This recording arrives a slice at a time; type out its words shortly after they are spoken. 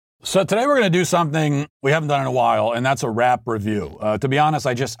So today we're going to do something we haven't done in a while, and that's a rap review. To be honest,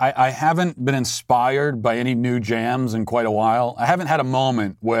 I haven't been inspired by any new jams in quite a while. I haven't had a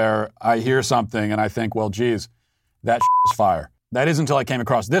moment where I hear something and I think, well, geez, that is fire. That is until I came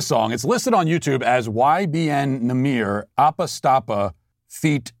across this song. It's listed on YouTube as YBN Nahmir, Appa Stappa,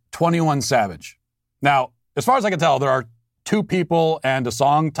 feat 21 Savage. Now, as far as I can tell, there are two people and a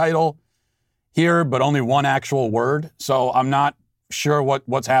song title here, but only one actual word. So I'm not sure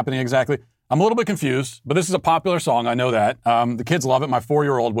what's happening exactly. I'm a little bit confused, but this is a popular song. I know that. The kids love it. My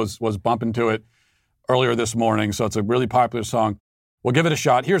 4-year-old was bumping to it earlier this morning, so it's a really popular song. We'll give it a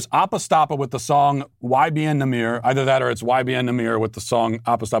shot. Here's Appa Stappa with the song YBN Nahmir. Either that or it's YBN Nahmir with the song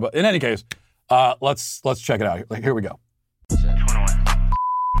Appa Stappa. In any case, let's check it out. Here we go. 21.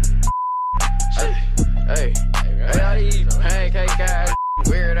 Hey, pancake ass,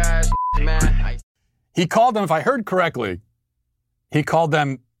 weird ass, man. He called them, if I heard correctly, he called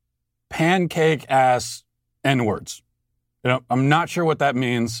them pancake-ass N-words. I'm not sure what that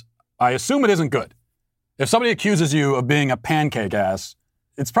means. I assume it isn't good. If somebody accuses you of being a pancake-ass,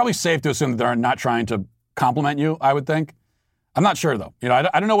 it's probably safe to assume that they're not trying to compliment you, I would think. I'm not sure, though.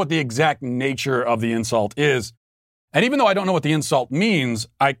 I don't know what the exact nature of the insult is. And even though I don't know what the insult means,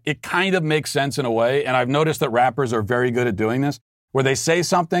 it kind of makes sense in a way. And I've noticed that rappers are very good at doing this, where they say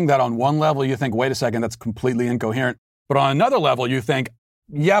something that on one level you think, wait a second, that's completely incoherent. But on another level, you think,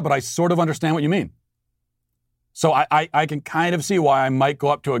 yeah, but I sort of understand what you mean. So I can kind of see why I might go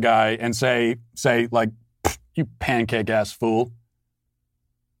up to a guy and say like, you pancake ass fool.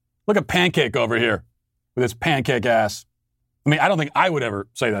 Look at Pancake over here with his pancake ass. I mean, I don't think I would ever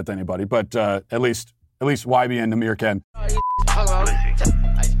say that to anybody, but at least YBN Nahmir can.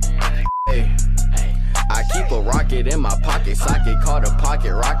 I keep a rocket in my pocket socket, called a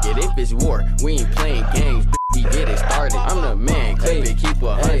pocket rocket. If it's war, we ain't playing games. We get it started. I'm the man, clip it, keep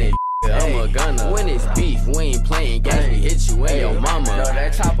 100. I'm a gunner. When it's beef, we ain't playing games. We hit you and your mama. No,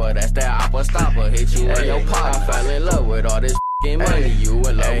 that chopper, that's that Appa Stappa. Hit you and your pop. I fell in love with all this money. You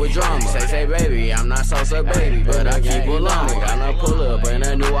in love with drama. Say, baby, I'm not salsa, baby, but I keep a llama. Got a pull up in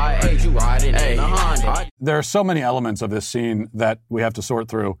a new I8. You riding in a Honda. There are so many elements of this scene that we have to sort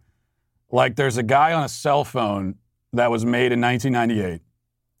through. Like, there's a guy on a cell phone that was made in 1998.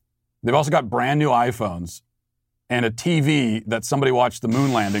 They've also got brand new iPhones and a TV that somebody watched the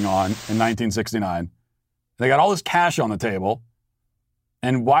moon landing on in 1969. They got all this cash on the table,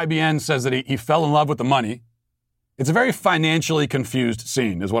 and YBN says that he fell in love with the money. It's a very financially confused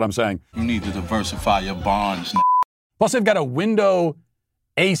scene, is what I'm saying. You need to diversify your bonds. Plus, they've got a window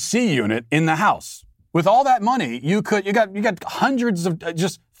AC unit in the house. With all that money, you got hundreds of,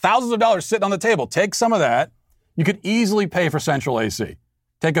 just thousands of dollars sitting on the table. Take some of that. You could easily pay for central AC.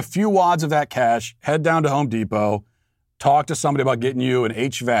 Take a few wads of that cash, head down to Home Depot, talk to somebody about getting you an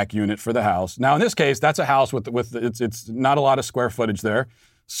HVAC unit for the house. Now, in this case, that's a house with it's not a lot of square footage there.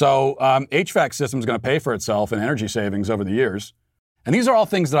 So HVAC system is going to pay for itself in energy savings over the years. And these are all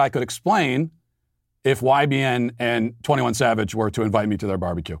things that I could explain if YBN and 21 Savage were to invite me to their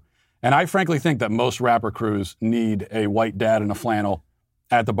barbecue. And I frankly think that most rapper crews need a white dad in a flannel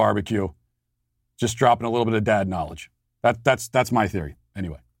at the barbecue, just dropping a little bit of dad knowledge. That's my theory.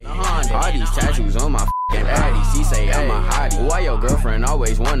 Anyway. All these tattoos on my f***ing body. She say I'm a hottie. Why your girlfriend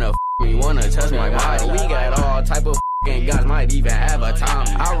always wanna f*** me, wanna touch my body? We got all type of f***ing guys, might even have a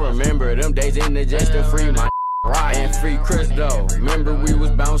Tommy. I remember them days in the just to free my ride and free Chris though. Remember we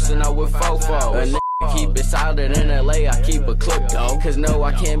was bouncing out with Fofo. A nigga keep it solid in LA, I keep a clip though. Cause no,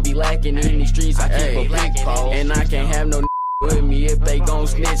 I can't be lacking in these streets, I keep a big pole. And I can't have no with me if they gon'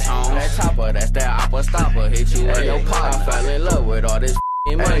 snitch on that chopper, that's that Appa Stappa. Hit you in your pop. I fell in love with all this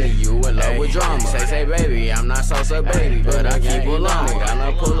money. You in love with drama. Say, baby, I'm not salsa, baby, but I keep a llama.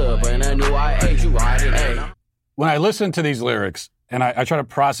 Got a pull up in a new I8. You riding in. When I listen to these lyrics and I try to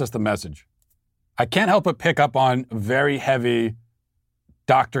process the message, I can't help but pick up on very heavy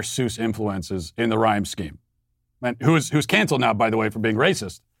Dr. Seuss influences in the rhyme scheme. And who's canceled now, by the way, for being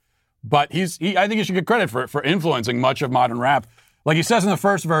racist. But I think he should get credit for influencing much of modern rap. Like he says in the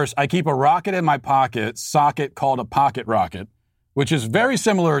first verse, I keep a rocket in my pocket, socket called a pocket rocket, which is very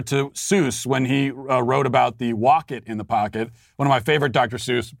similar to Seuss when he wrote about the walk it in the pocket, one of my favorite Dr.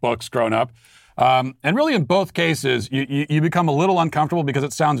 Seuss books growing up. And really in both cases, you become a little uncomfortable because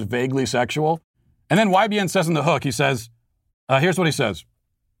it sounds vaguely sexual. And then YBN says in the hook, he says, here's what he says.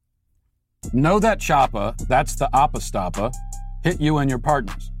 Know that choppa, that's the Appa Stappa, hit you and your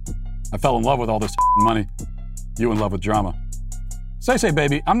partners. I fell in love with all this money. You in love with drama. Say,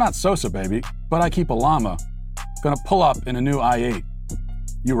 baby, I'm not Sosa, baby, but I keep a llama. Gonna pull up in a new I8.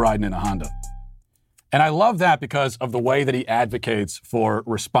 You riding in a Honda. And I love that because of the way that he advocates for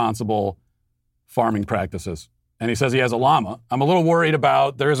responsible farming practices. And he says he has a llama. I'm a little worried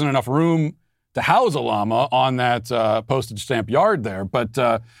about there isn't enough room to house a llama on that postage stamp yard there. But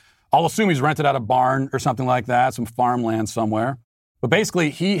I'll assume he's rented out a barn or something like that, some farmland somewhere. But basically,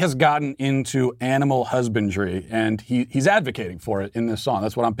 he has gotten into animal husbandry, and he's advocating for it in this song.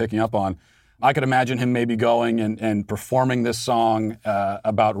 That's what I'm picking up on. I could imagine him maybe going and performing this song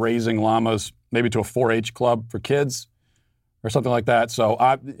about raising llamas, maybe to a 4-H club for kids or something like that. So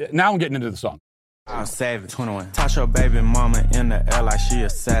now I'm getting into the song. I'm savage, 21. Toss your baby mama in the air like she a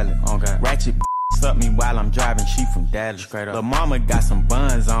salad. Okay. Ratchet up me while I'm driving, she from Dallas. Straight up. Lil' mama got some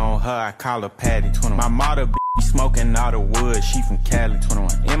buns on her, I call her Patty. 21. My mother be smoking all the wood, she from Cali.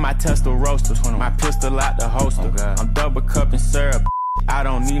 21. In my Tesla roaster, 21. My pistol out the holster. Okay. I'm double cupping syrup, I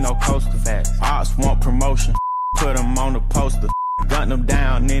don't need no coaster. Facts. Ops want promotion, put him on the poster. Gunned him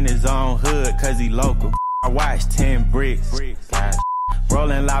down in his own hood, cause he local. I watched 10 bricks. Gosh.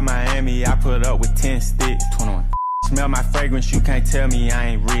 Rolling like Miami, I put up with 10 sticks. 21. Smell my fragrance, you can't tell me I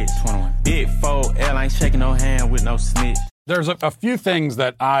ain't rich. 21. Big 4L, ain't shaking no hand with no snitch. There's a few things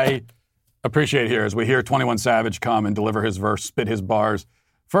that I appreciate here as we hear 21 Savage come and deliver his verse, spit his bars.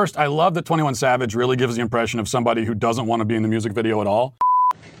 First, I love that 21 Savage really gives the impression of somebody who doesn't want to be in the music video at all.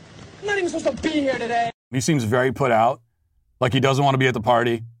 I'm not even supposed to be here today. He seems very put out, like he doesn't want to be at the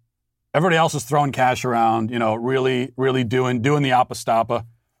party. Everybody else is throwing cash around, really doing the apostapa.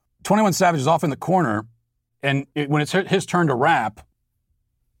 21 Savage is off in the corner, and when it's his turn to rap,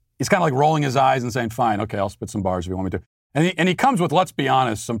 he's kind of like rolling his eyes and saying, fine, okay, I'll spit some bars if you want me to. And he comes with, let's be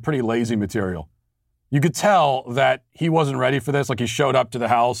honest, some pretty lazy material. You could tell that he wasn't ready for this, like he showed up to the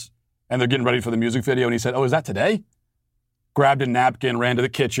house, and they're getting ready for the music video, and he said, oh, is that today? Grabbed a napkin, ran to the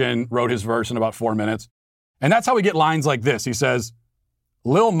kitchen, wrote his verse in about 4 minutes. And that's how we get lines like this. He says,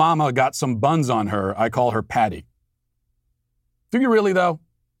 Lil Mama got some buns on her. I call her Patty. Do you really, though?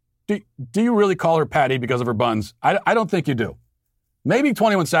 Do you really call her Patty because of her buns? I don't think you do. Maybe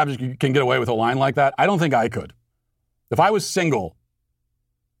 21 Savage can get away with a line like that. I don't think I could. If I was single,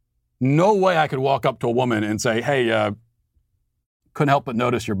 no way I could walk up to a woman and say, hey, couldn't help but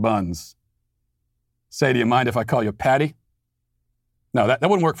notice your buns. Say, do you mind if I call you Patty? No, that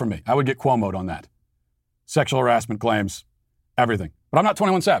wouldn't work for me. I would get Cuomo'd on that. Sexual harassment claims, everything. But I'm not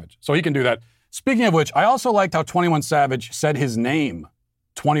 21 Savage, so he can do that. Speaking of which, I also liked how 21 Savage said his name,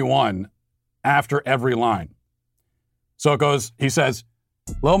 21, after every line. So it goes, he says,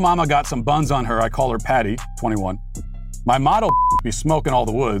 Lil Mama got some buns on her, I call her Patty, 21. My motto be smoking all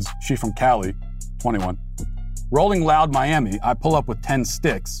the woods, she from Cali, 21. Rolling loud Miami, I pull up with 10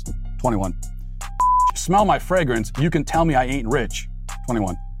 sticks, 21. Smell my fragrance, you can tell me I ain't rich,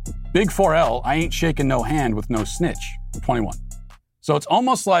 21. Big 4L, I ain't shaking no hand with no snitch, 21. So it's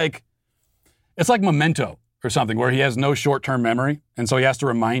almost like, it's like Memento or something where he has no short-term memory, and so he has to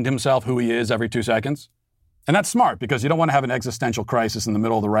remind himself who he is every 2 seconds. And that's smart because you don't want to have an existential crisis in the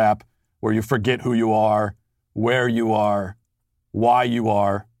middle of the rap where you forget who you are, where you are, why you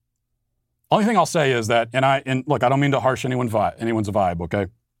are. Only thing I'll say is that, and look, I don't mean to harsh anyone's vibe, okay?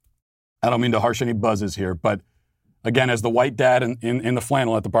 I don't mean to harsh any buzzes here, but again, as the white dad in the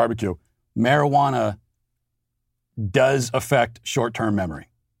flannel at the barbecue, marijuana does affect short-term memory.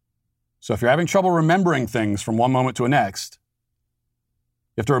 So if you're having trouble remembering things from one moment to the next,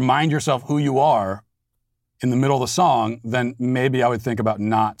 you have to remind yourself who you are in the middle of the song, then maybe I would think about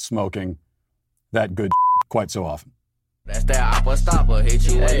not smoking that good quite so often. That's that apostapa, hit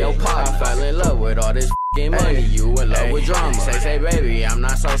you in your pot. I fell in love with all this money, you in love with drama. Say, baby, I'm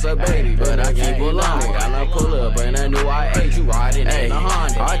not Sosa, baby, but I keep a llama. I pull up in a new I-8, you riding in a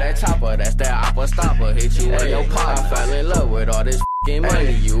Honda. All that chopper, that's that apostapa, hit you in your pot. I fell in love with all this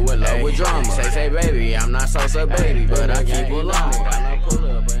money, you in love with drama. Say, baby, I'm not Sosa, baby, but I keep a llama. I pull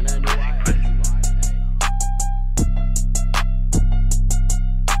up in a new I-8.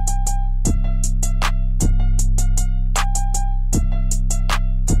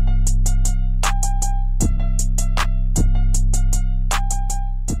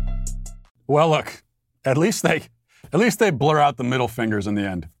 Well, look, at least they blur out the middle fingers in the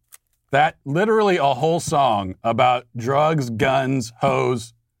end. That literally a whole song about drugs, guns,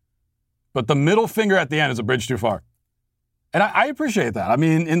 hoes, but the middle finger at the end is a bridge too far. And I appreciate that. I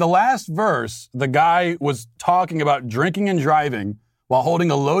mean, in the last verse, the guy was talking about drinking and driving while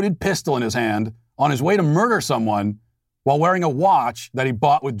holding a loaded pistol in his hand on his way to murder someone while wearing a watch that he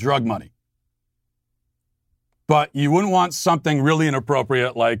bought with drug money. But you wouldn't want something really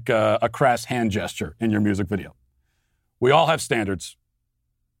inappropriate like a crass hand gesture in your music video. We all have standards.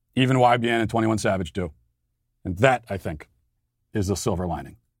 Even YBN and 21 Savage do. And that, I think, is the silver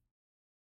lining.